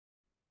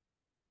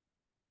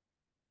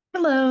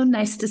Hello,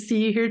 nice to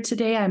see you here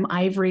today. I'm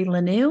Ivory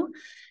LaNoue,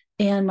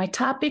 and my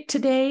topic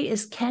today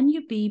is can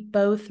you be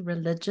both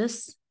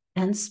religious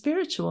and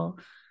spiritual?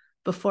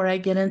 Before I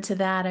get into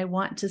that, I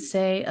want to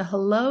say a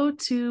hello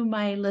to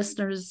my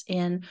listeners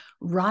in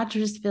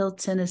Rogersville,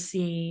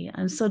 Tennessee.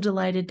 I'm so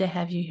delighted to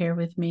have you here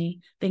with me.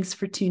 Thanks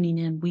for tuning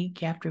in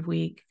week after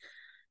week.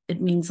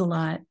 It means a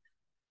lot.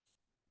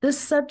 This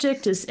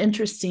subject is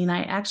interesting.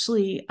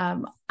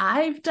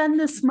 I've done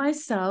this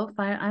myself.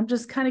 I'm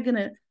just kind of going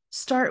to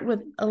start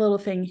with a little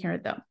thing here,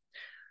 though.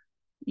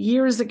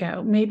 Years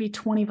ago, maybe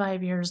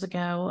 25 years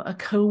ago, a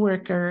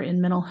coworker in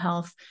mental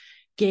health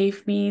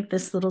gave me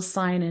this little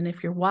sign. And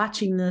if you're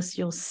watching this,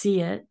 you'll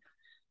see it.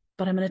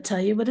 But I'm going to tell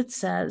you what it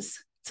says.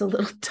 It's a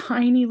little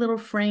tiny little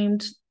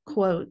framed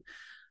quote.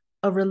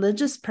 A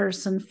religious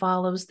person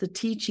follows the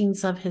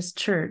teachings of his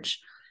church.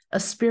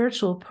 A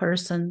spiritual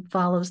person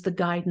follows the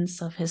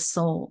guidance of his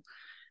soul.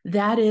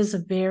 That is a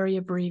very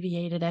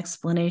abbreviated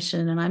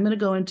explanation. And I'm going to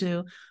go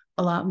into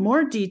a lot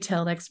more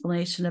detailed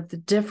explanation of the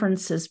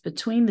differences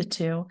between the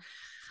two.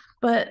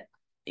 But,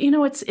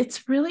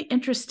 it's really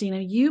interesting.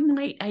 You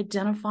might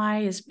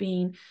identify as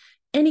being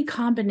any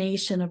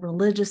combination of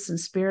religious and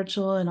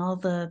spiritual and all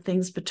the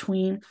things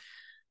between.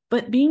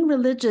 But being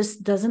religious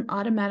doesn't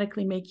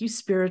automatically make you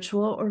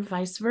spiritual or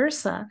vice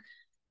versa.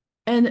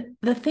 And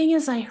the thing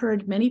is, I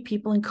heard many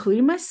people,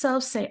 including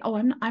myself, say, "Oh,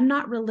 I'm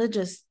not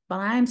religious, but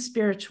I'm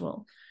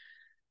spiritual."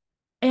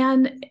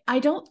 And I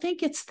don't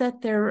think it's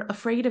that they're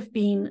afraid of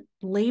being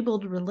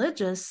labeled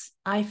religious.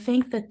 I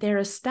think that they're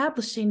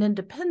establishing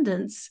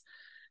independence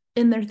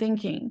in their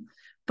thinking.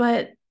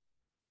 But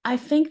I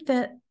think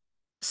that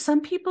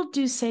some people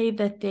do say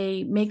that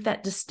they make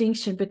that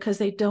distinction because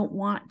they don't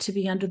want to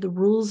be under the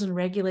rules and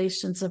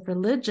regulations of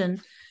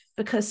religion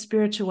because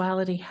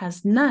spirituality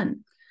has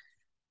none.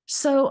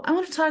 So I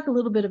want to talk a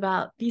little bit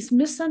about these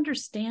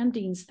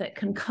misunderstandings that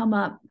can come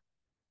up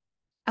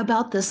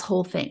about this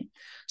whole thing.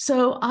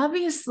 So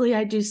obviously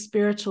I do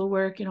spiritual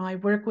work. I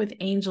work with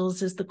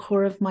angels as the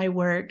core of my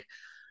work.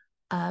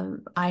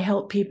 I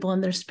help people in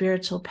their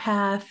spiritual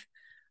path,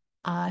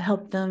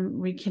 help them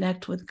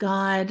reconnect with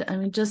God. I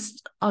mean,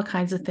 just all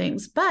kinds of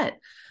things. But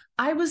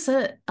I was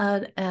at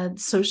a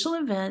social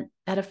event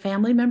at a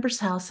family member's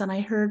house, and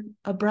I heard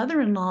a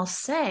brother-in-law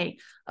say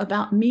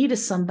about me to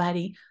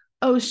somebody,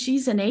 "Oh,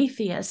 she's an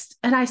atheist."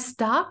 And I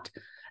stopped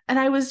and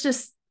I was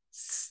just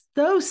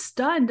so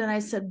stunned. And I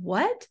said,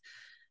 "What?"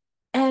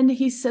 And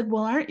he said,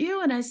 "Well, aren't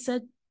you?" And I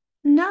said,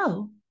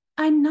 "No,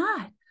 I'm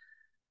not."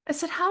 I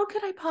said, "How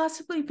could I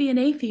possibly be an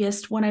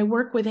atheist when I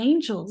work with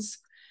angels?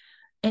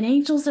 And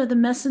angels are the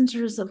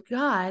messengers of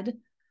God."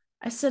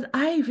 I said,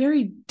 "I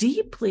very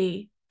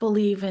deeply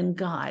believe in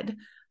God."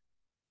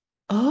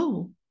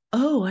 Oh,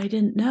 I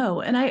didn't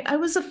know. And I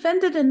was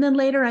offended. And then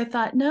later I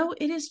thought, no,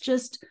 it is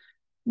just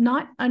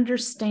not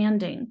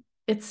understanding.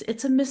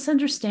 It's a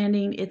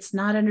misunderstanding. It's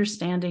not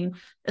understanding,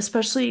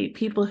 especially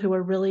people who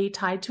are really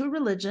tied to a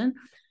religion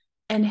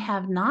and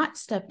have not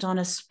stepped on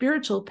a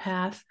spiritual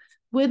path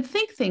would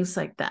think things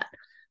like that.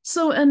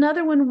 So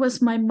another one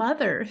was my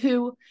mother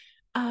who,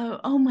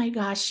 oh my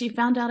gosh, she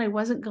found out I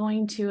wasn't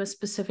going to a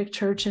specific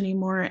church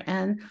anymore.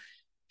 And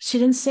she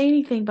didn't say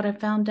anything, but I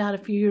found out a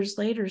few years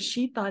later,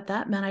 she thought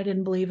that meant I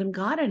didn't believe in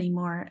God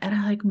anymore. And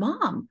I'm like,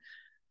 "Mom,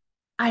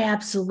 I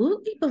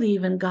absolutely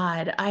believe in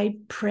God. I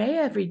pray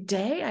every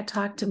day. I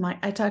talk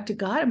to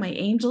God and my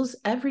angels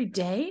every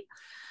day."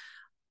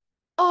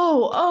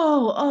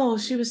 Oh,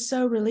 she was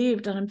so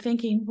relieved. And I'm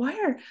thinking,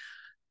 where?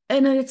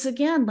 And it's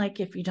again, like,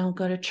 if you don't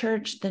go to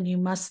church, then you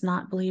must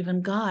not believe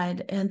in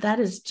God. And that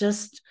is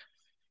just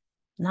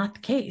not the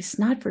case,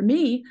 not for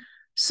me.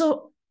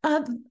 So I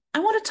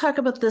want to talk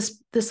about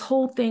this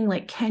whole thing,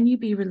 like, can you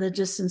be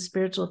religious and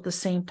spiritual at the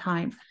same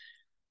time?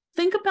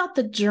 Think about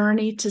the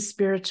journey to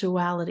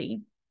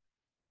spirituality.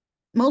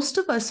 Most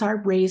of us are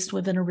raised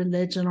within a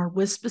religion or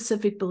with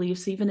specific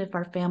beliefs, even if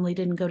our family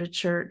didn't go to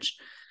church.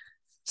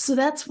 So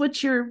that's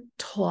what you're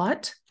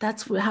taught.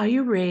 That's how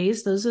you're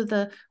raised. Those are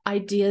the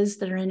ideas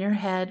that are in your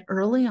head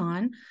early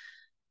on.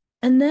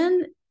 And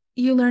then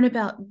you learn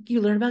about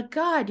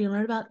God, you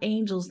learn about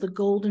angels, the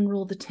golden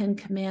rule, the 10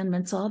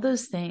 commandments, all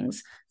those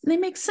things. And they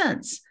make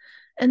sense.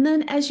 And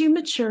then as you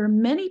mature,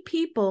 many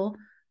people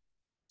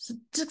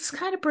just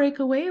kind of break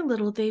away a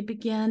little. They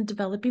begin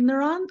developing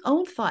their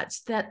own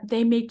thoughts that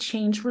they may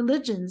change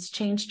religions,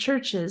 change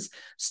churches,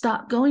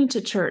 stop going to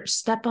church,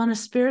 step on a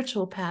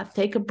spiritual path,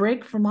 take a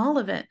break from all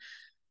of it,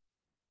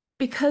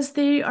 because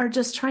they are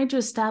just trying to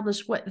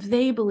establish what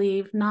they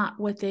believe, not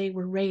what they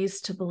were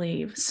raised to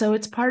believe. So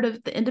it's part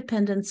of the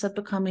independence of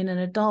becoming an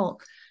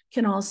adult,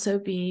 can also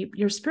be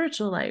your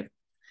spiritual life.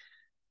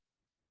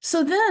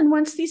 So then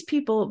once these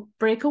people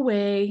break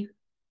away,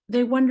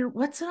 they wonder,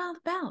 what's it all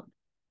about?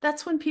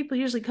 That's when people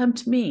usually come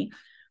to me.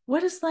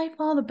 What is life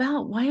all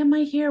about? Why am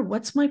I here?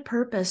 What's my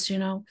purpose?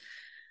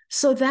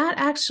 So that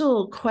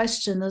actual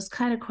question, those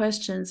kind of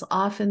questions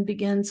often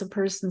begins a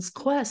person's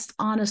quest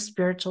on a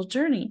spiritual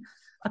journey,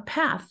 a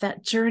path,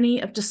 that journey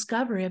of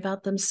discovery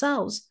about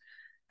themselves,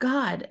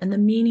 God, and the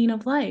meaning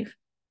of life,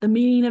 the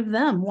meaning of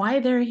them, why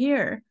they're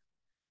here.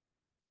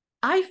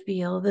 I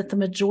feel that the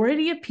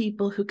majority of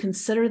people who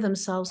consider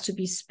themselves to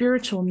be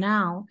spiritual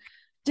now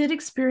did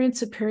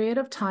experience a period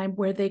of time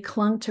where they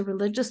clung to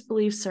religious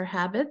beliefs or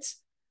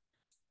habits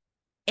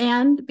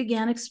and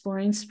began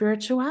exploring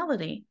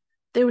spirituality.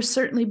 They were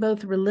certainly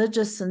both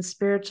religious and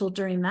spiritual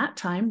during that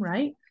time,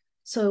 right?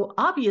 So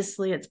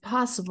obviously it's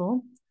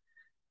possible.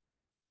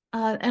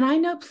 And I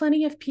know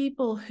plenty of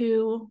people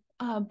who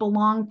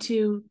belong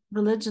to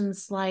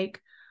religions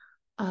like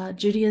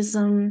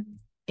Judaism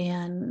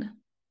and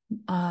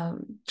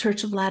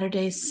Church of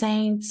Latter-day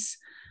Saints,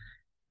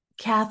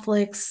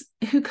 Catholics,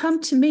 who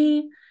come to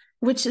me,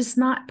 which is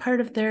not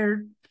part of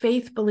their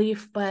faith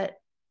belief, but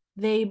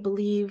they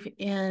believe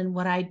in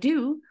what I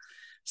do.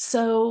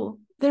 So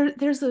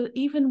there's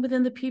even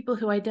within the people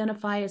who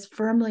identify as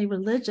firmly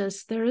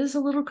religious, there is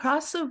a little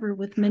crossover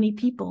with many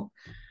people.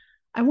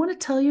 I want to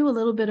tell you a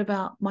little bit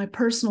about my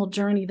personal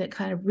journey that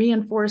kind of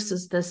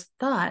reinforces this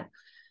thought.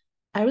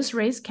 I was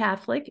raised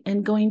Catholic,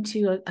 and going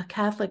to a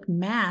Catholic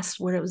mass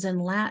where it was in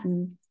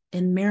Latin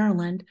in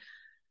Maryland.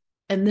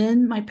 And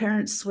then my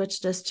parents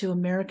switched us to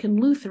American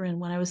Lutheran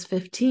when I was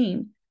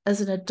 15.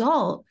 As an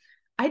adult,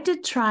 I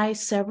did try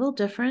several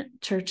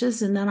different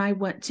churches, and then I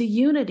went to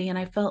Unity, and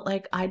I felt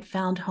like I'd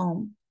found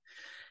home.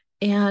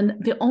 And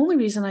the only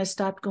reason I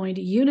stopped going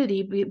to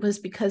Unity was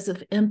because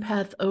of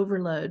empath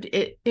overload.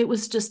 It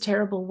was just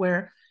terrible,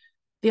 where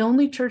the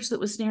only church that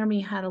was near me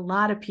had a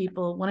lot of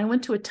people. When I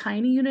went to a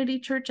tiny Unity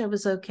church, I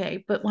was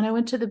okay. But when I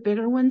went to the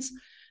bigger ones,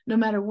 no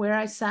matter where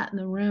I sat in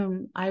the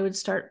room, I would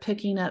start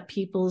picking up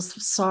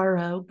people's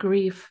sorrow,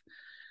 grief,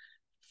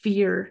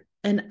 fear,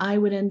 and I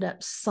would end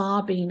up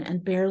sobbing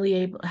and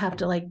barely have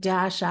to like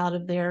dash out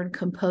of there and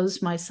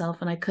compose myself.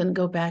 And I couldn't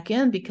go back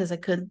in because I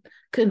couldn't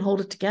hold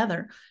it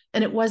together.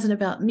 And it wasn't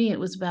about me. It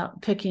was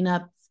about picking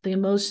up the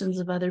emotions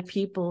of other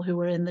people who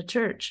were in the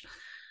church.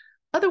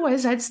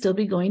 Otherwise, I'd still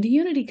be going to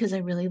Unity because I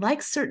really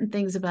like certain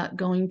things about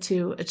going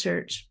to a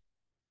church.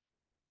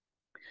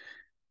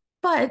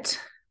 But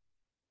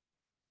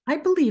I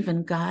believe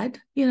in God,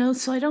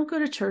 so I don't go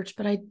to church,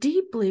 but I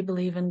deeply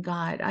believe in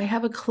God. I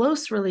have a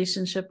close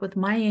relationship with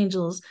my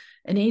angels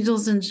and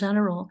angels in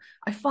general.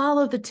 I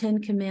follow the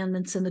 10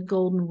 Commandments and the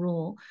Golden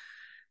Rule,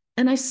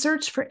 and I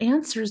search for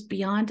answers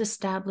beyond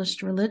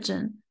established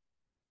religion.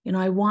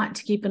 I want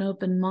to keep an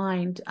open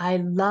mind. I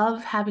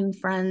love having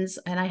friends,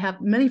 and I have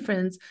many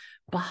friends,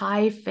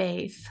 Baha'i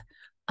faith,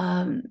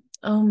 oh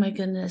my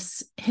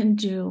goodness,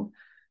 Hindu,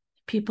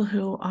 people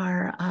who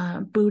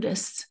are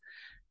Buddhists,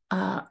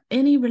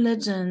 any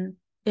religion,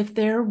 if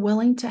they're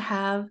willing to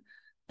have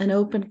an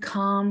open,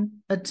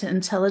 calm,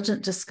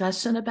 intelligent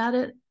discussion about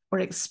it or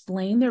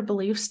explain their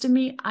beliefs to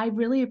me, I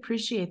really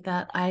appreciate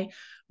that. I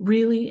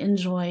really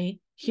enjoy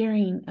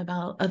hearing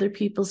about other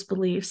people's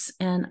beliefs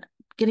and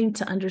getting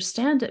to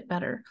understand it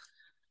better.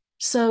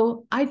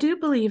 So I do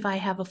believe I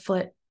have a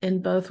foot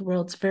in both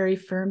worlds very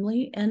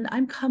firmly, and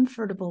I'm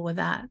comfortable with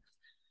that.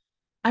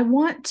 I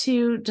want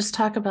to just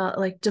talk about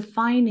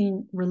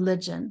defining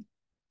religion.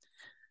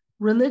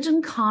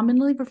 Religion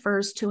commonly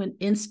refers to an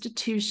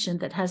institution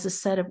that has a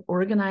set of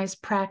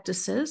organized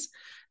practices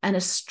and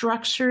a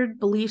structured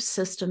belief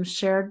system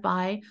shared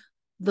by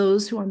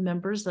those who are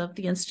members of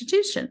the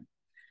institution.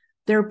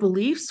 Their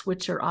beliefs,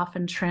 which are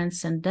often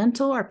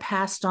transcendental, are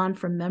passed on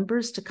from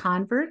members to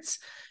converts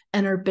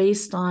and are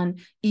based on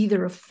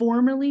either a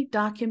formally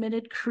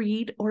documented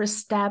creed or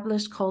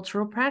established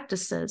cultural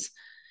practices.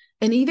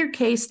 In either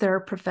case, there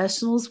are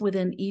professionals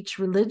within each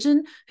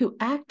religion who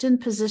act in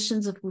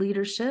positions of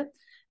leadership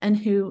and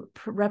who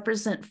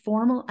represent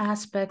formal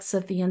aspects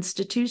of the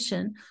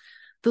institution.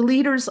 The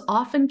leaders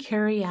often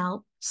carry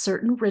out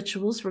certain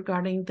rituals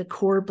regarding the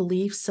core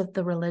beliefs of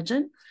the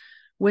religion,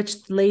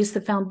 which lays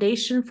the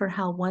foundation for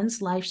how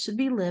one's life should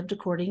be lived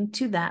according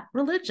to that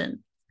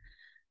religion.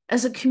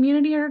 As a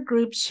community or a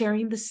group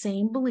sharing the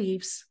same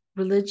beliefs,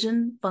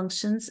 religion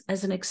functions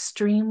as an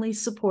extremely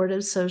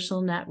supportive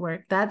social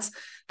network. That's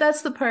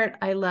the part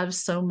I love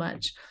so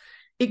much.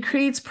 It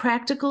creates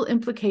practical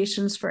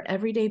implications for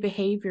everyday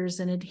behaviors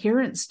and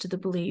adherence to the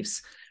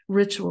beliefs,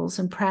 rituals,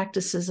 and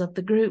practices of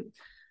the group.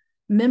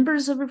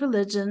 Members of a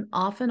religion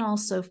often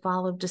also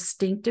follow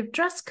distinctive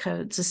dress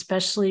codes,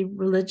 especially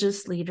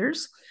religious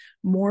leaders,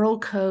 moral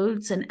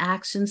codes, and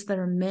actions that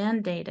are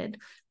mandated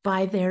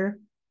by their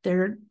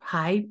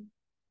high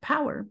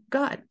power,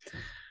 God.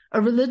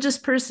 A religious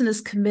person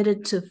is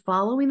committed to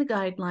following the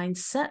guidelines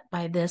set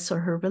by this or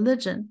her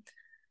religion.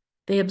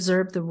 They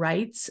observe the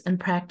rites and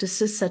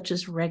practices such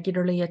as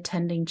regularly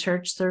attending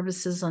church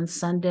services on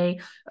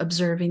Sunday,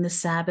 observing the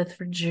Sabbath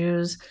for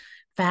Jews,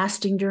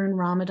 fasting during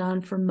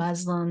Ramadan for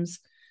Muslims.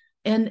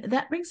 And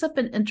that brings up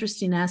an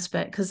interesting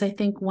aspect, because I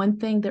think one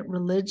thing that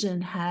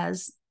religion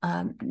has,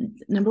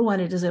 number one,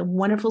 it is a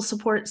wonderful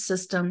support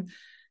system.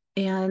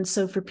 And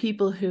so for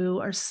people who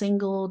are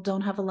single,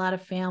 don't have a lot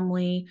of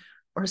family,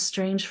 or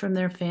estranged from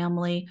their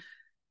family,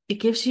 it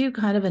gives you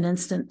kind of an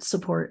instant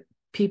support.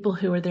 People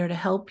who are there to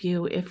help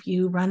you if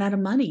you run out of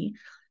money,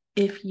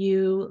 if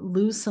you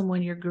lose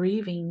someone you're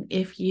grieving,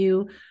 if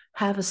you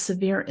have a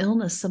severe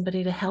illness,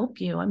 somebody to help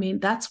you. I mean,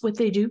 that's what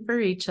they do for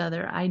each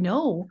other. I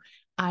know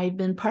I've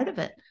been part of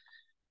it.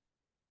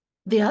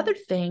 The other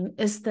thing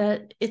is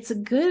that it's a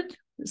good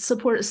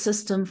support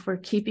system for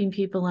keeping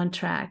people on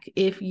track.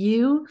 If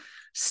you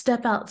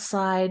step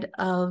outside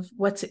of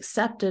what's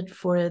accepted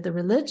for the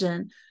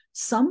religion,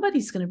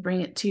 somebody's going to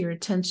bring it to your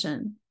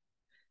attention.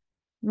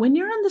 When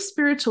you're on the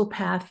spiritual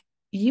path,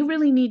 you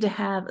really need to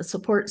have a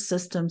support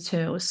system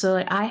too.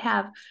 So I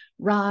have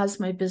Roz,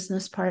 my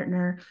business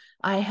partner.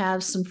 I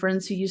have some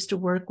friends who used to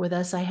work with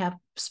us. I have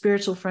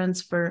spiritual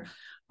friends for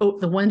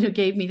the one who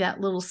gave me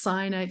that little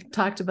sign I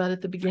talked about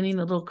at the beginning,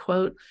 the little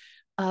quote.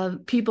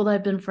 People that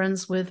I've been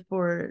friends with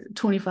for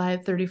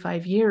 25,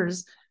 35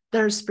 years,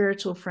 they're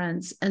spiritual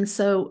friends. And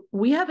so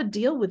we have a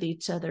deal with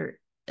each other.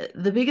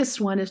 The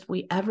biggest one, if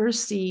we ever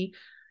see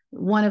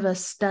one of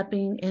us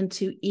stepping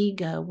into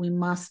ego, we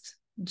must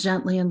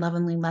gently and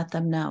lovingly let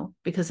them know,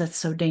 because that's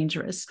so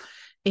dangerous.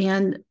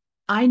 And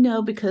I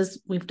know,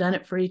 because we've done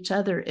it for each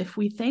other, if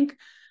we think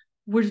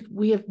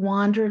we have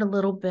wandered a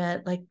little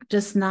bit, like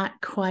just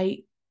not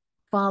quite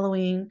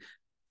following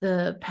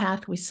the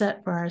path we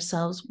set for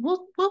ourselves,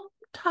 we'll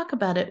talk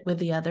about it with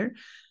the other.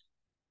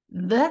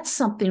 That's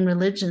something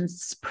religion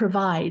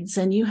provides,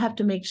 and you have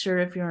to make sure,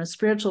 if you're on a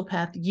spiritual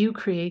path, you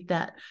create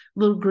that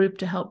little group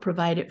to help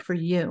provide it for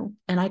you.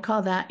 And I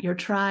call that your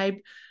tribe,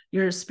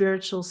 your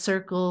spiritual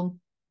circle,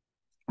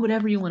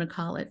 whatever you want to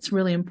call it. It's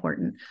really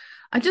important.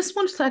 I just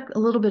want to talk a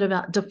little bit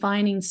about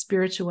defining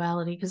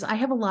spirituality, because I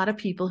have a lot of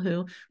people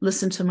who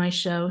listen to my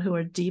show who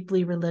are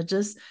deeply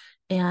religious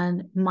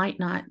and might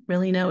not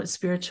really know what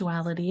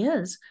spirituality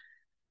is.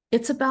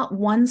 It's about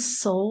one's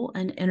soul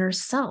and inner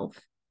self.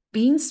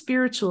 Being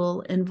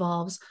spiritual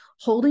involves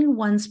holding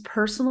one's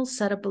personal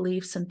set of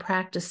beliefs and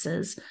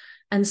practices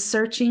and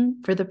searching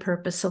for the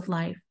purpose of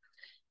life.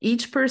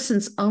 Each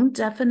person's own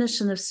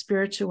definition of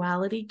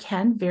spirituality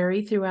can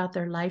vary throughout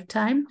their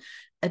lifetime,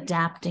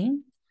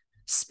 adapting.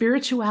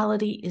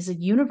 Spirituality is a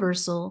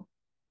universal,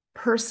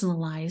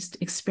 personalized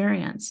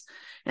experience,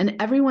 and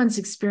everyone's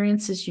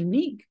experience is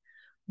unique.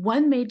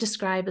 One may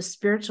describe a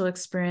spiritual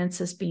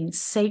experience as being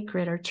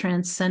sacred or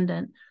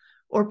transcendent,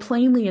 or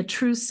plainly a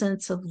true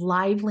sense of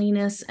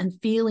liveliness and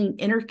feeling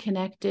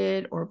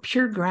interconnected or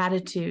pure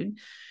gratitude.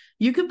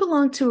 You could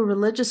belong to a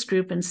religious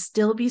group and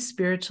still be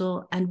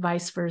spiritual, and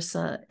vice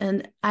versa.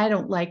 And I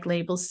don't like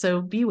labels,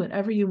 so be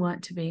whatever you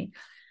want to be.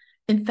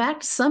 In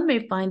fact, some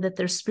may find that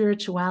their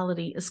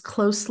spirituality is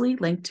closely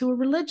linked to a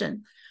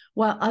religion,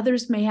 while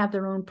others may have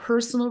their own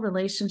personal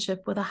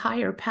relationship with a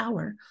higher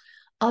power.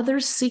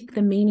 Others seek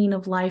the meaning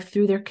of life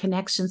through their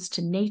connections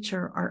to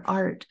nature or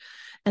art.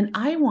 And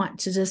I want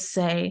to just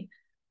say,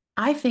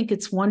 I think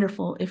it's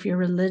wonderful if you're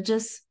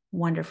religious,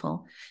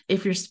 wonderful.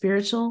 If you're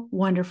spiritual,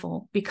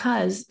 wonderful,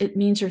 because it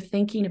means you're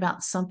thinking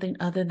about something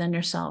other than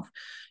yourself.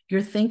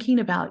 You're thinking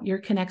about your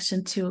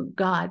connection to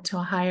God, to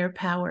a higher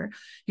power.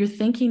 You're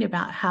thinking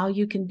about how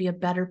you can be a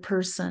better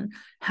person,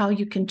 how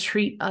you can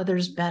treat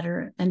others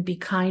better and be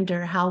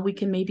kinder, how we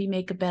can maybe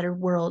make a better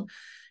world.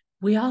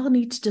 We all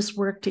need to just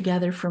work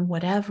together from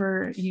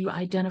whatever you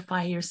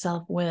identify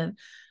yourself with.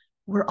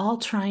 We're all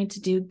trying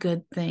to do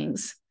good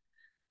things.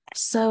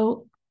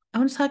 So I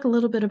want to talk a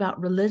little bit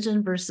about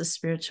religion versus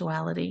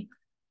spirituality.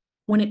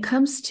 When it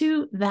comes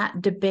to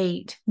that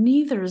debate,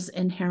 neither is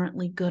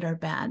inherently good or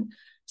bad.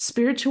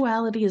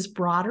 Spirituality is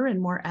broader and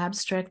more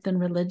abstract than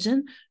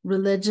religion.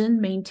 Religion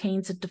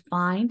maintains a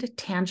defined,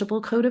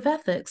 tangible code of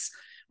ethics,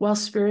 while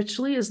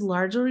spiritually is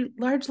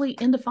largely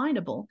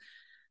indefinable.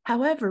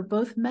 However,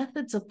 both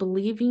methods of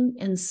believing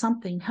in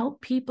something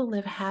help people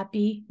live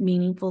happy,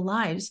 meaningful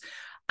lives.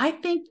 I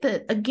think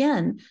that,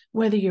 again,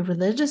 whether you're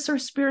religious or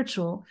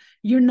spiritual,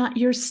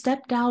 you're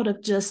stepped out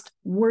of just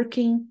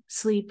working,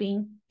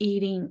 sleeping,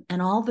 eating,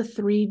 and all the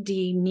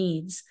 3D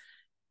needs.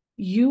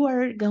 You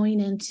are going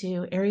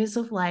into areas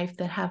of life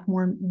that have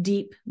more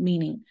deep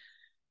meaning,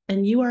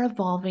 and you are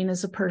evolving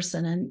as a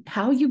person, and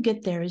how you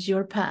get there is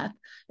your path.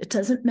 It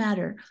doesn't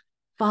matter.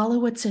 Follow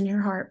what's in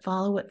your heart.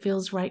 Follow what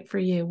feels right for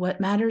you. What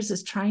matters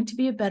is trying to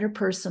be a better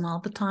person all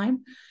the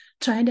time,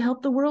 trying to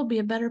help the world be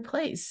a better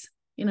place.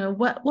 You know,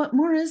 what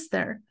more is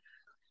there?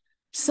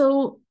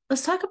 So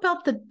let's talk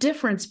about the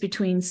difference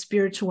between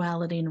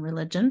spirituality and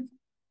religion.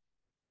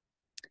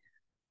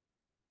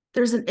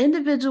 There's an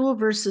individual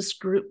versus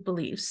group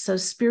beliefs. So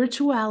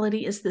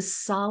spirituality is the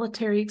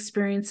solitary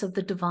experience of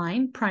the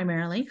divine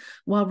primarily,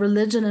 while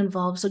religion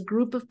involves a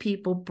group of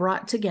people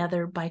brought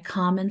together by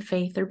common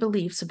faith or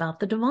beliefs about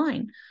the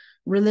divine.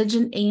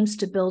 Religion aims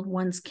to build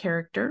one's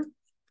character.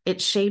 It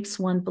shapes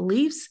one's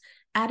beliefs,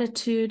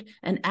 attitude,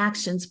 and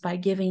actions by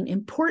giving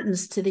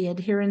importance to the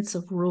adherence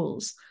of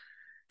rules.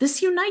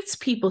 This unites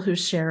people who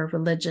share a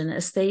religion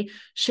as they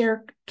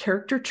share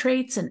character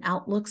traits and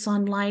outlooks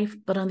on life.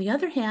 But on the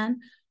other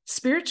hand,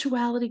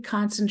 spirituality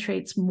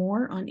concentrates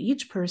more on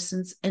each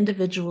person's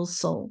individual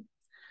soul.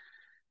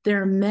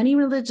 There are many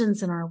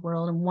religions in our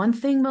world, and one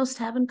thing most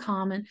have in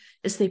common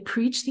is they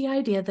preach the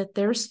idea that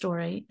their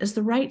story is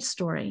the right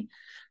story.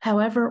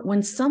 However,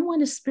 when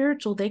someone is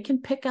spiritual, they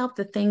can pick out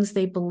the things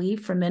they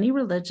believe from any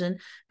religion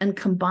and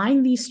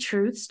combine these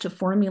truths to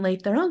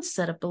formulate their own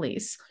set of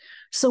beliefs.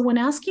 So when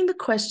asking the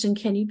question,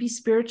 can you be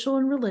spiritual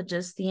and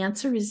religious? The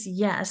answer is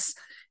yes,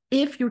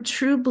 if your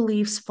true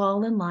beliefs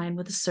fall in line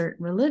with a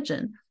certain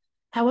religion.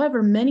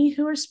 However, many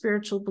who are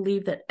spiritual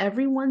believe that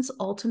everyone's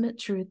ultimate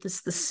truth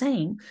is the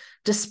same,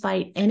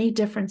 despite any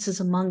differences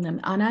among them.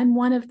 And I'm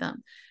one of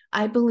them.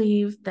 I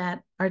believe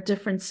that our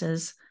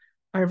differences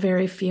are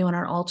very few and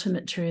our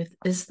ultimate truth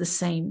is the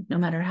same, no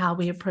matter how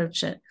we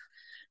approach it.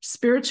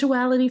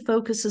 Spirituality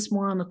focuses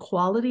more on the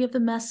quality of the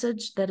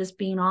message that is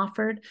being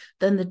offered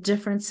than the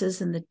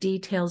differences in the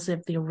details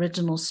of the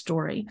original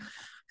story.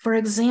 For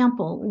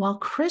example, while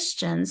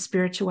Christian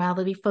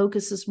spirituality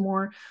focuses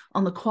more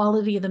on the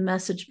quality of the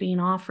message being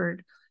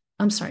offered,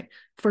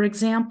 for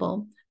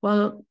example,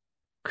 while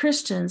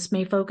Christians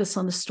may focus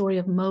on the story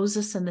of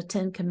Moses and the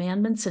 10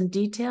 Commandments in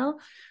detail,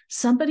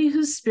 somebody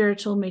who's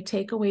spiritual may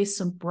take away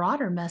some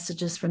broader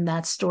messages from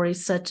that story,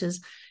 such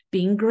as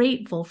being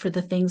grateful for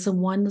the things in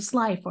one's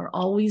life or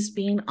always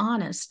being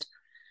honest.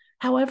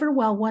 However,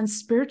 while one's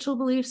spiritual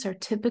beliefs are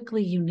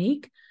typically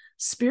unique,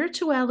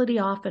 spirituality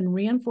often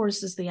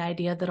reinforces the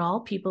idea that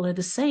all people are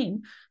the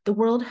same. The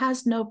world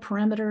has no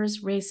perimeters,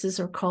 races,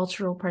 or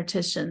cultural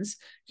partitions.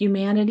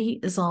 Humanity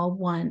is all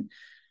one,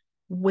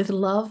 with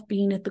love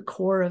being at the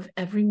core of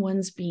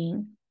everyone's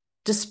being.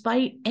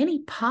 Despite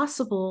any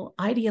possible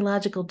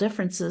ideological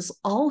differences,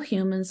 all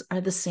humans are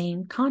the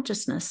same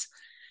consciousness.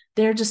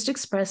 They're just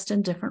expressed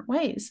in different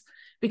ways.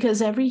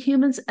 Because every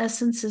human's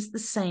essence is the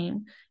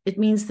same, it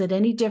means that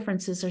any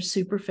differences are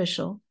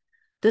superficial.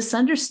 This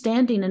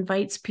understanding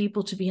invites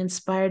people to be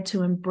inspired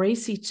to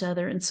embrace each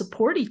other and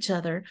support each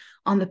other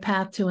on the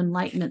path to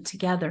enlightenment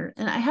together.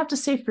 And I have to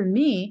say, for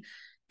me,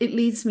 it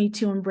leads me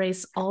to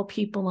embrace all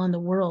people on the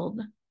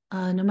world,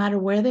 no matter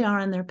where they are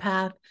on their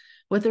path,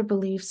 what their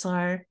beliefs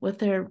are, what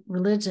their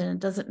religion, it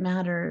doesn't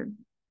matter.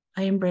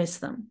 I embrace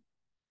them.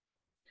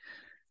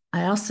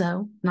 I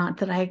also, not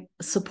that I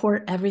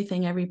support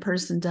everything every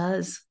person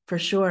does, for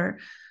sure,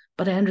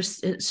 but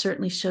it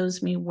certainly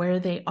shows me where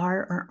they are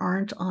or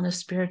aren't on a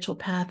spiritual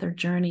path or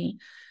journey.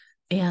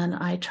 And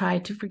I try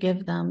to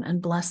forgive them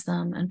and bless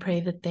them and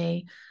pray that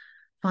they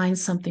find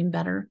something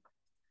better.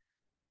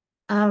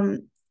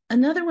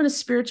 Another one is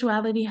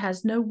spirituality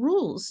has no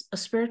rules. A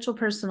spiritual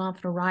person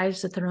often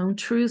arrives at their own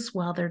truths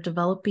while they're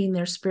developing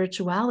their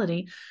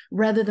spirituality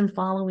rather than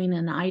following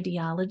an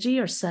ideology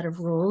or set of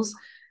rules.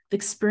 The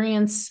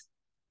experience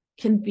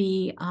can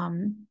be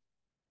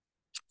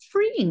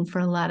freeing for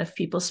a lot of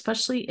people,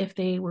 especially if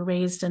they were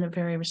raised in a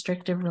very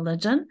restrictive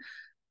religion.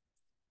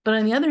 But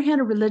on the other hand,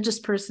 a religious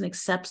person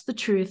accepts the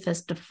truth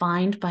as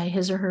defined by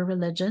his or her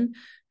religion,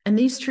 and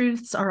these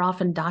truths are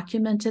often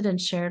documented and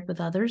shared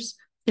with others.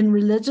 In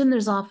religion,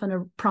 there's often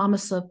a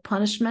promise of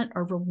punishment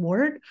or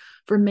reward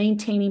for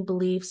maintaining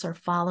beliefs or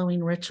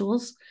following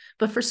rituals.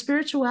 But for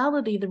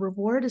spirituality, the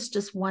reward is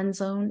just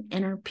one's own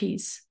inner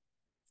peace.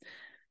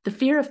 The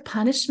fear of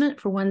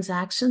punishment for one's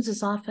actions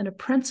is often a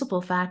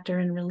principal factor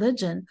in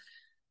religion.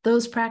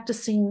 Those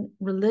practicing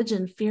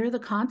religion fear the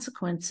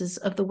consequences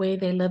of the way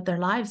they live their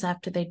lives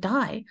after they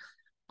die.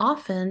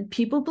 Often,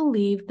 people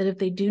believe that if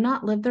they do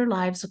not live their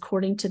lives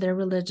according to their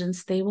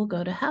religions, they will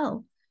go to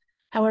hell.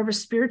 However,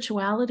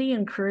 spirituality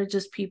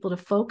encourages people to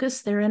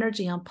focus their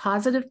energy on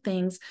positive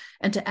things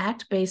and to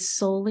act based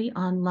solely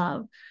on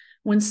love.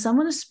 When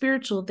someone is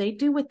spiritual, they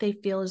do what they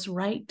feel is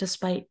right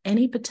despite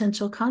any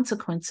potential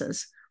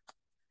consequences.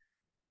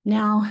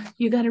 Now,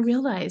 you got to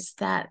realize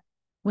that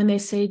when they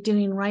say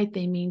doing right,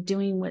 they mean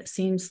doing what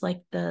seems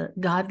like the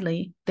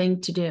godly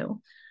thing to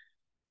do.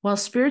 While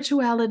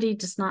spirituality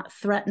does not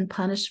threaten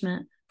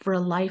punishment for a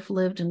life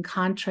lived in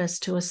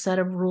contrast to a set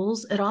of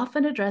rules, it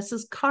often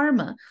addresses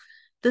karma.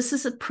 This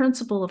is a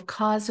principle of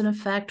cause and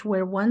effect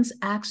where one's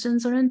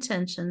actions or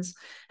intentions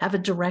have a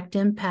direct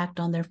impact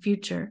on their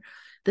future.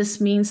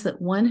 This means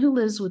that one who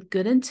lives with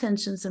good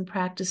intentions and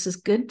practices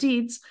good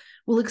deeds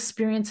will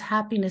experience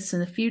happiness in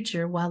the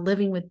future, while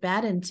living with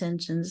bad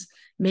intentions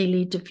may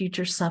lead to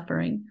future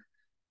suffering.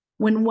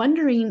 When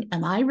wondering,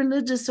 am I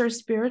religious or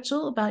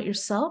spiritual about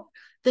yourself,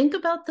 think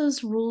about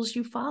those rules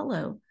you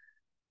follow.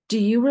 Do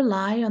you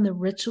rely on the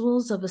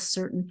rituals of a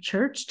certain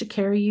church to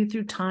carry you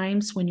through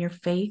times when your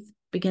faith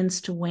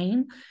begins to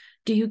wane?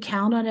 Do you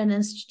count on an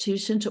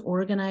institution to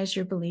organize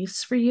your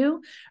beliefs for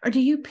you? Or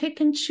do you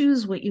pick and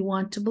choose what you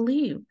want to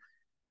believe?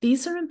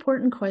 These are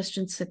important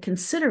questions to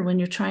consider when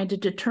you're trying to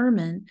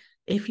determine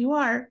if you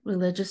are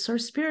religious or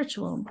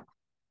spiritual.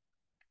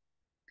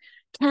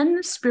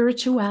 Can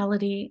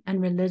spirituality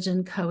and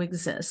religion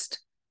coexist?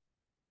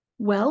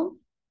 Well,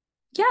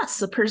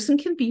 yes, a person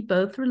can be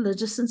both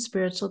religious and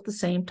spiritual at the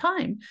same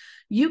time.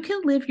 You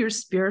can live your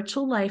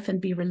spiritual life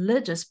and be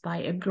religious by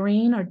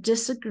agreeing or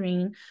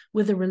disagreeing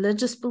with the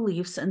religious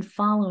beliefs and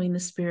following the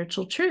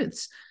spiritual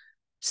truths.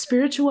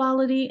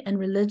 Spirituality and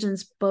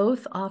religions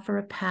both offer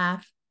a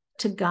path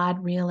to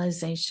God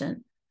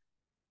realization.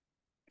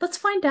 Let's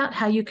find out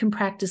how you can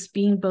practice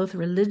being both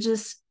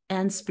religious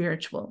and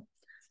spiritual.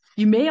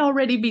 You may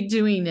already be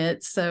doing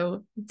it,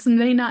 so it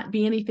may not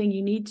be anything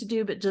you need to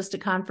do, but just a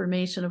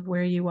confirmation of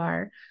where you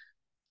are.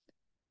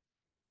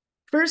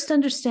 First,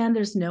 understand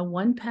there's no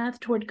one path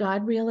toward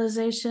God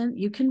realization.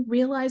 You can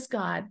realize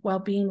God while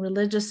being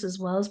religious as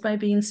well as by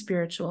being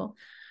spiritual.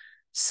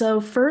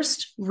 So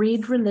first,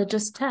 read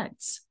religious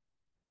texts.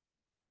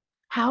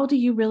 How do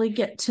you really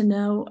get to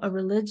know a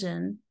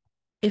religion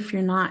if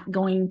you're not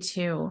going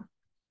to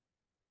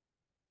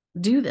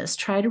do this?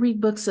 Try to read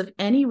books of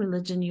any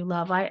religion you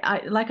love.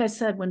 I like I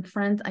said, when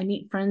I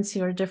meet friends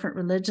who are different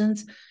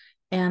religions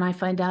and I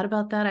find out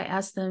about that, I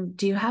ask them,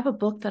 do you have a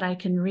book that I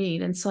can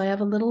read? And so I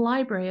have a little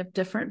library of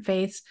different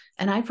faiths,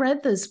 and I've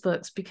read those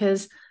books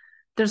because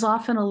there's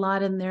often a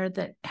lot in there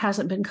that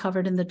hasn't been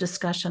covered in the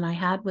discussion I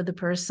had with the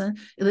person,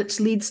 which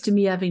leads to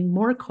me having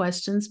more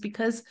questions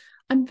because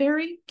I'm a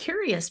very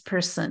curious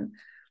person.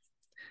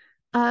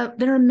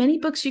 There are many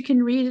books you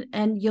can read,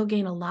 and you'll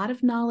gain a lot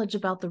of knowledge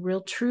about the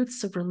real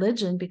truths of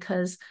religion,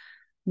 because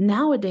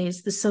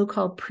nowadays the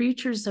so-called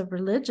preachers of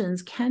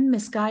religions can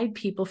misguide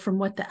people from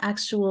what the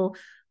actual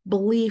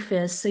belief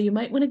is. So you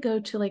might want to go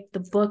to like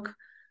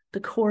the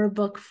core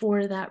book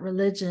for that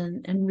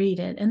religion and read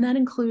it. And that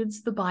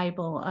includes the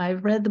Bible.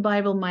 I've read the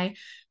Bible. My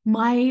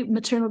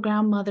maternal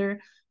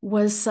grandmother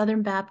was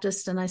Southern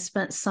Baptist, and I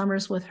spent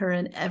summers with her,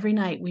 and every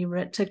night we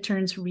took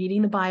turns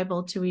reading the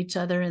Bible to each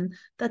other, and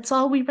that's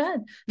all we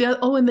read.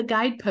 And the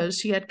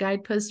Guidepost, she had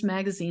Guidepost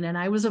magazine, and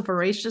I was a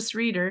voracious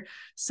reader,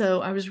 so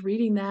I was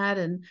reading that,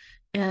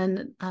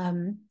 and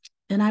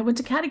I went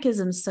to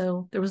catechism,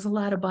 so there was a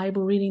lot of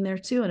Bible reading there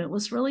too, and it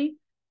was really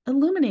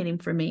illuminating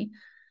for me.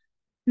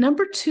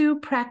 Number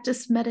 2,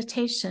 practice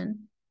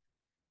meditation.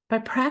 By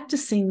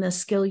practicing this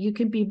skill, you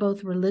can be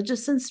both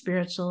religious and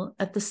spiritual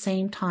at the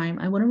same time.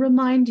 I want to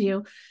remind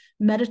you,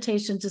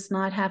 meditation does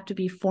not have to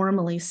be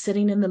formally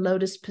sitting in the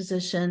lotus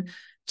position,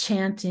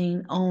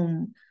 chanting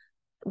Om.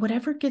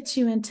 Whatever gets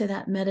you into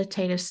that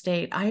meditative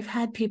state. I've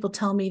had people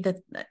tell me that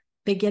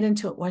they get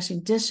into it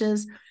washing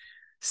dishes,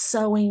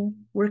 sewing,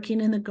 working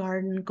in the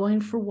garden,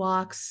 going for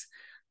walks.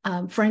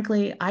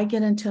 Frankly, I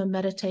get into a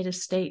meditative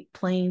state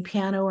playing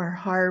piano or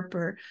harp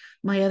or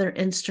my other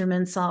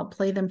instruments. I'll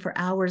play them for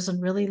hours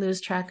and really lose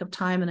track of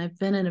time. And I've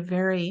been in a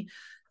very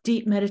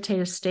deep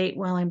meditative state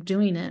while I'm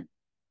doing it.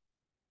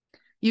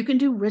 You can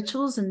do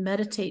rituals and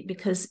meditate,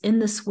 because in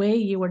this way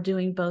you are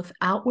doing both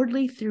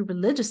outwardly through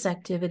religious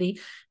activity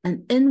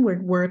and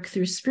inward work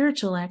through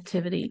spiritual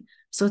activity.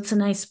 So it's a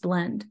nice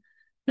blend.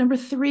 Number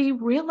 3,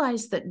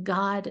 realize that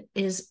God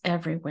is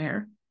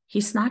everywhere.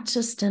 He's not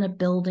just in a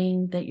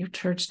building that your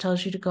church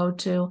tells you to go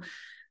to.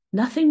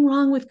 Nothing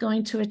wrong with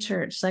going to a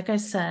church. Like I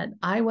said,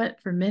 I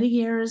went for many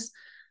years.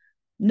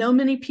 Know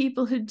many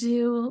people who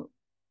do.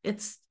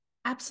 It's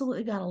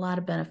absolutely got a lot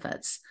of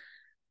benefits.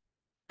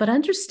 But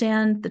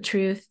understand the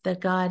truth that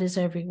God is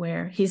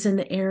everywhere. He's in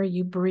the air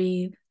you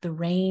breathe, the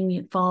rain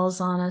that falls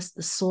on us,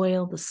 the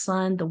soil, the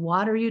sun, the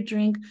water you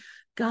drink.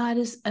 God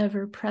is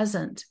ever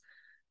present.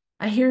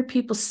 I hear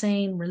people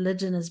saying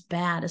religion is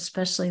bad,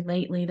 especially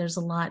lately. There's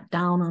a lot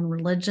down on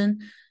religion.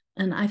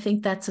 And I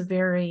think that's a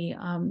very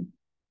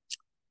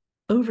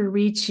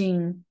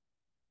overreaching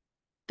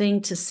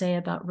thing to say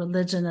about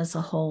religion as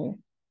a whole.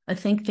 I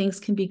think things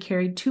can be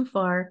carried too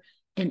far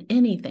in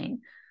anything.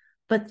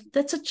 But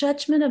that's a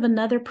judgment of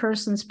another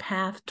person's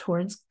path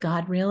towards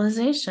God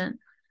realization.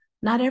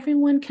 Not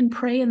everyone can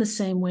pray in the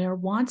same way or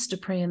wants to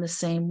pray in the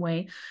same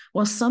way.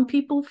 While some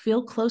people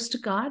feel close to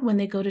God when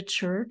they go to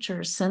church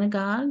or a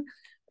synagogue,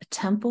 a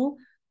temple,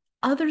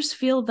 others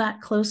feel that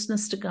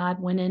closeness to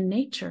God when in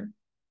nature,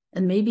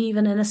 and maybe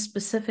even in a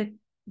specific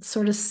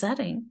sort of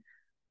setting.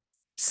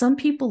 Some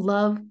people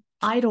love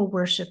idol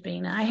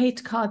worshiping. I hate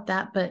to call it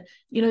that, but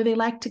they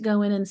like to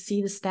go in and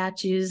see the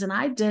statues. And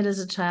I did as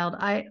a child.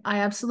 I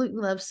absolutely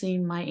love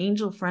seeing my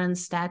angel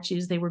friends'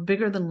 statues. They were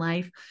bigger than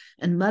life,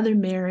 and Mother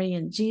Mary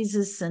and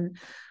Jesus and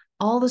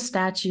all the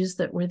statues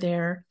that were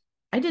there.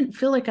 I didn't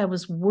feel like I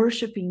was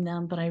worshiping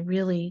them, but I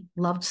really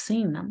loved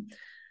seeing them.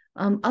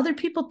 Other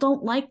people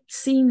don't like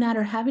seeing that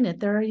or having it.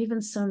 There are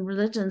even some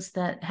religions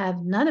that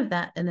have none of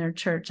that in their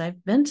church.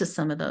 I've been to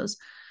some of those.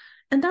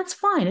 And that's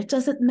fine. It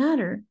doesn't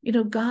matter.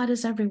 God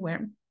is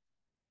everywhere.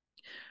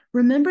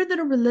 Remember that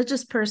a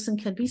religious person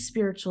can be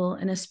spiritual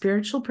and a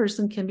spiritual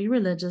person can be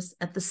religious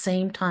at the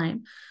same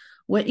time.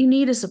 What you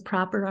need is a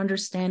proper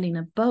understanding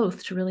of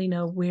both to really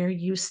know where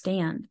you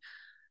stand.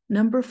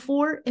 Number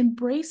 4,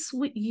 embrace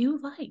what you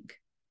like.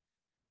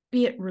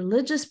 Be it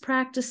religious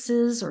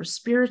practices or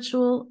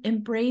spiritual,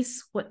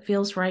 embrace what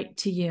feels right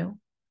to you,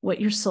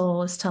 what your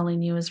soul is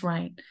telling you is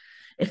right.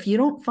 If you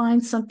don't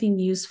find something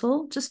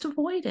useful, just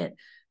avoid it,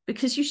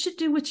 because you should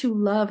do what you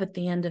love at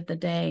the end of the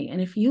day.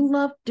 And if you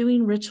love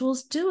doing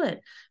rituals, do it.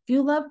 If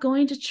you love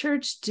going to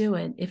church, do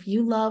it. If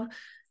you love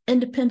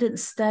independent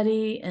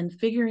study and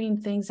figuring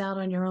things out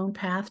on your own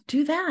path,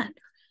 do that.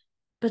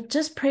 But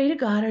just pray to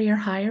God or your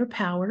higher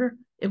power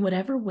in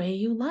whatever way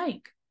you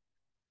like.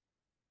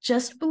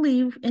 Just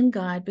believe in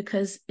God,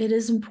 because it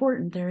is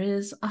important. There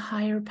is a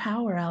higher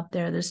power out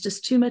there. There's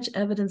just too much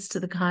evidence to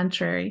the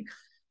contrary.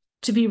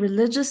 To be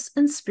religious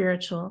and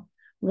spiritual,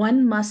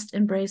 one must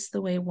embrace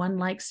the way one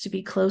likes to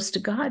be close to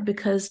God,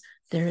 because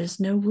there is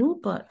no rule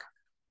book.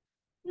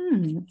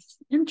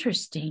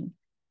 Interesting.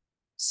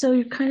 So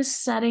you're kind of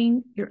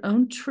setting your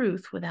own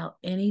truth without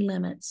any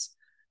limits.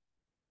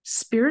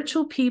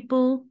 Spiritual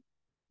people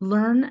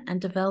learn and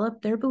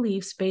develop their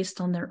beliefs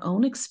based on their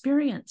own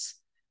experience,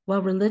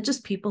 while religious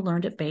people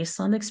learned it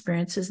based on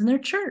experiences in their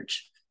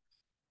church.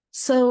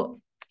 So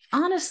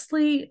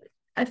honestly,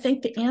 I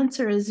think the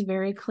answer is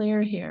very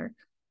clear here.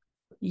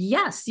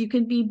 Yes, you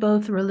can be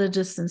both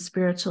religious and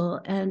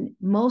spiritual, and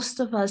most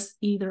of us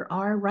either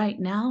are right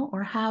now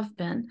or have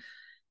been.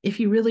 If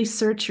you really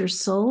search your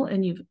soul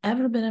and you've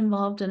ever been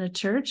involved in a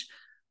church,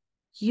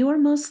 you are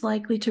most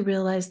likely to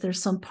realize there's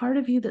some part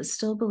of you that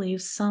still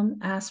believes some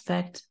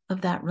aspect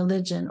of that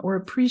religion or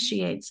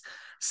appreciates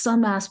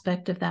some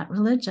aspect of that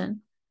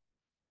religion.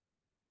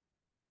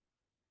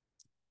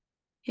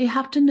 You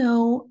have to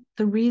know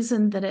the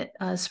reason that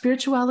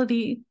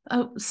spirituality,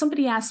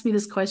 somebody asked me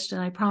this question.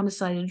 I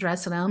promised I'd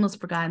address it. I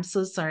almost forgot. I'm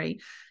so sorry.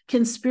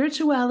 Can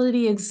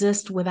spirituality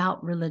exist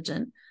without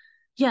religion?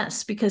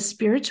 Yes, because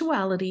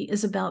spirituality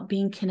is about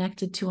being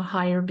connected to a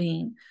higher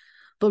being.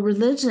 But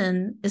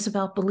religion is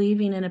about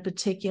believing in a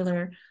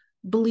particular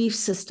belief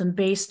system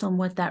based on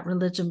what that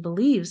religion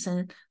believes.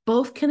 And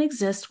both can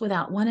exist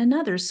without one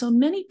another. So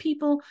many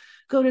people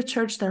go to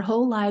church their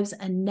whole lives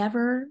and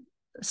never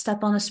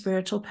step on a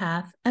spiritual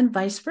path, and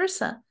vice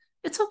versa.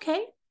 It's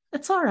okay.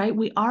 It's all right.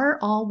 We are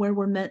all where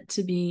we're meant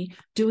to be,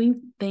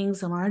 doing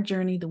things on our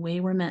journey the way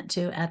we're meant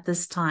to at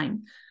this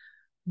time.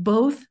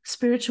 Both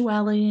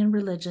spirituality and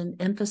religion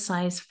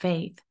emphasize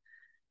faith.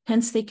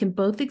 Hence, they can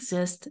both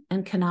exist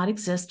and cannot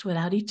exist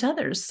without each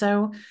other.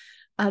 So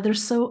they're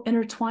so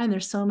intertwined.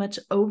 There's so much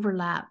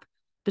overlap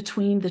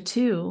between the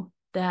two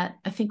that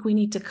I think we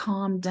need to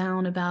calm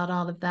down about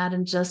all of that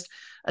and just,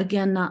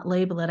 again, not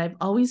label it. I've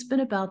always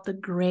been about the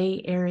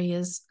gray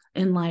areas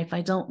in life.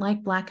 I don't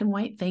like black and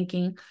white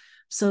thinking.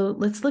 So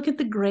let's look at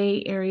the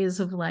gray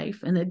areas of life.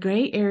 And the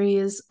gray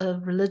areas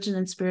of religion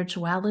and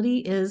spirituality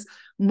is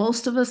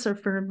most of us are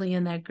firmly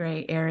in that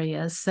gray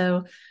area.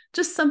 So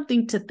just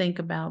something to think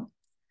about.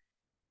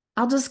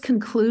 I'll just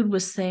conclude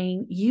with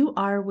saying you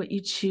are what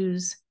you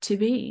choose to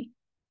be.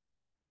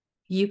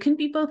 You can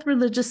be both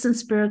religious and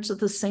spiritual at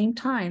the same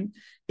time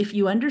if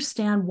you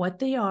understand what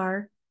they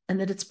are and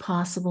that it's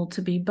possible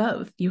to be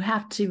both. You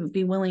have to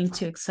be willing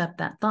to accept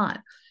that thought.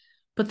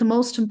 But the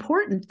most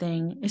important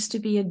thing is to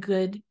be a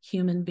good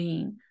human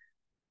being.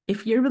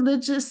 If you're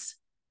religious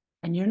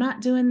and you're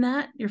not doing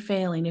that, you're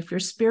failing. If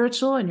you're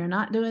spiritual and you're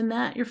not doing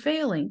that, you're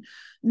failing.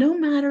 No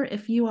matter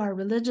if you are a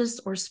religious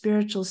or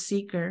spiritual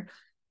seeker,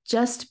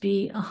 just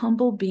be a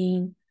humble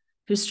being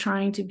who's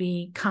trying to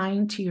be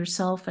kind to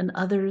yourself and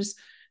others,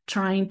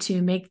 trying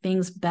to make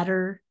things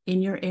better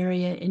in your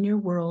area, in your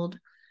world.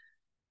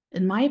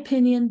 In my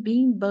opinion,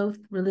 being both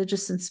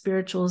religious and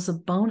spiritual is a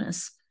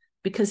bonus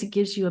because it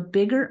gives you a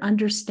bigger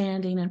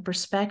understanding and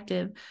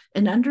perspective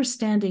and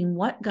understanding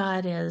what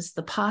God is,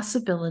 the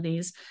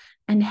possibilities,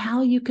 and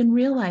how you can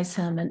realize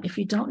him. And if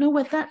you don't know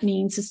what that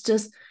means, it's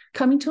just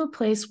coming to a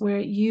place where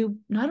you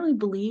not only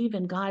believe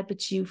in God,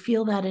 but you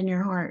feel that in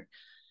your heart.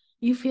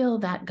 You feel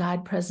that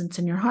God presence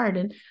in your heart.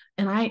 And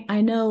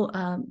I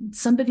know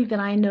somebody that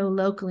I know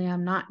locally,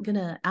 I'm not going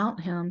to out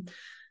him,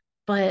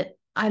 but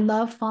I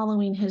love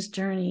following his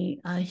journey.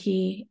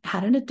 He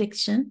had an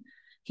addiction.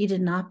 He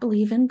did not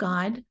believe in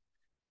God.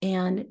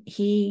 And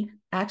he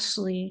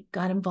actually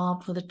got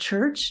involved with a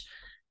church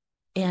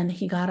and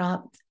he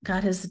got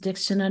his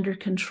addiction under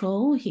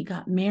control. He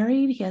got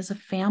married. He has a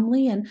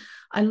family. And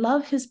I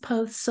love his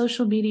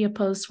social media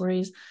posts where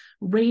he's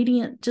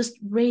radiant,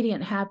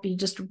 happy,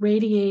 just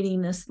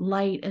radiating this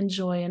light and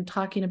joy and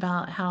talking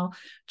about how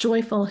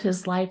joyful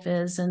his life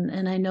is.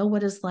 And I know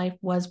what his life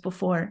was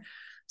before.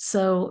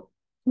 So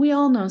we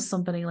all know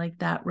somebody like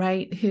that,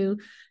 right? Who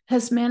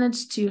has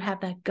managed to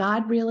have that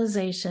God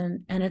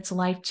realization and it's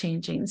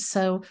life-changing.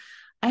 So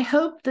I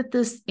hope that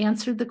this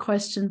answered the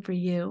question for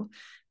you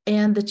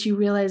and that you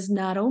realize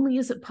not only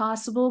is it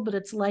possible, but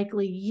it's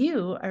likely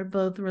you are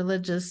both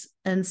religious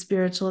and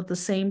spiritual at the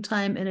same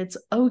time, and it's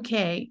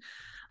okay.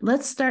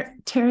 Let's start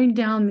tearing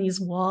down these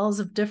walls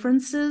of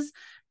differences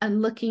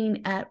and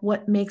looking at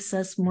what makes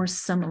us more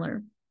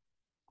similar.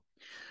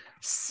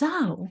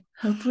 So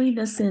hopefully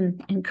this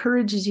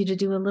encourages you to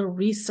do a little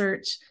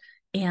research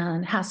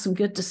and have some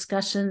good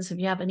discussions. If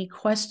you have any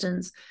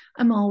questions,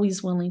 I'm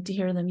always willing to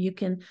hear them. You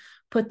can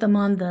put them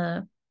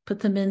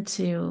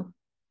into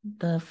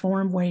the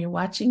form where you're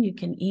watching. You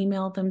can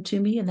email them to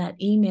me, and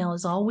that email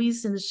is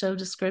always in the show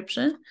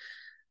description.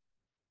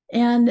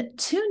 And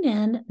tune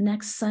in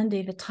next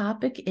Sunday. The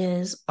topic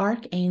is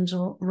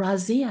Archangel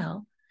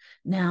Raziel.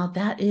 Now,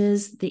 that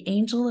is the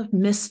angel of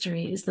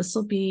mysteries. This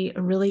will be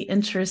a really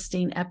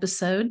interesting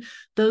episode.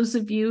 Those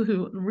of you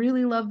who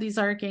really love these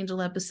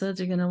archangel episodes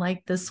are going to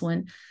like this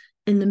one.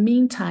 In the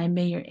meantime,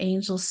 may your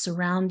angels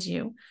surround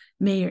you.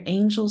 May your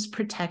angels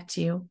protect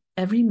you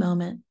every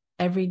moment,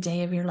 every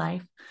day of your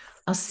life.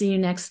 I'll see you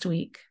next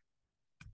week.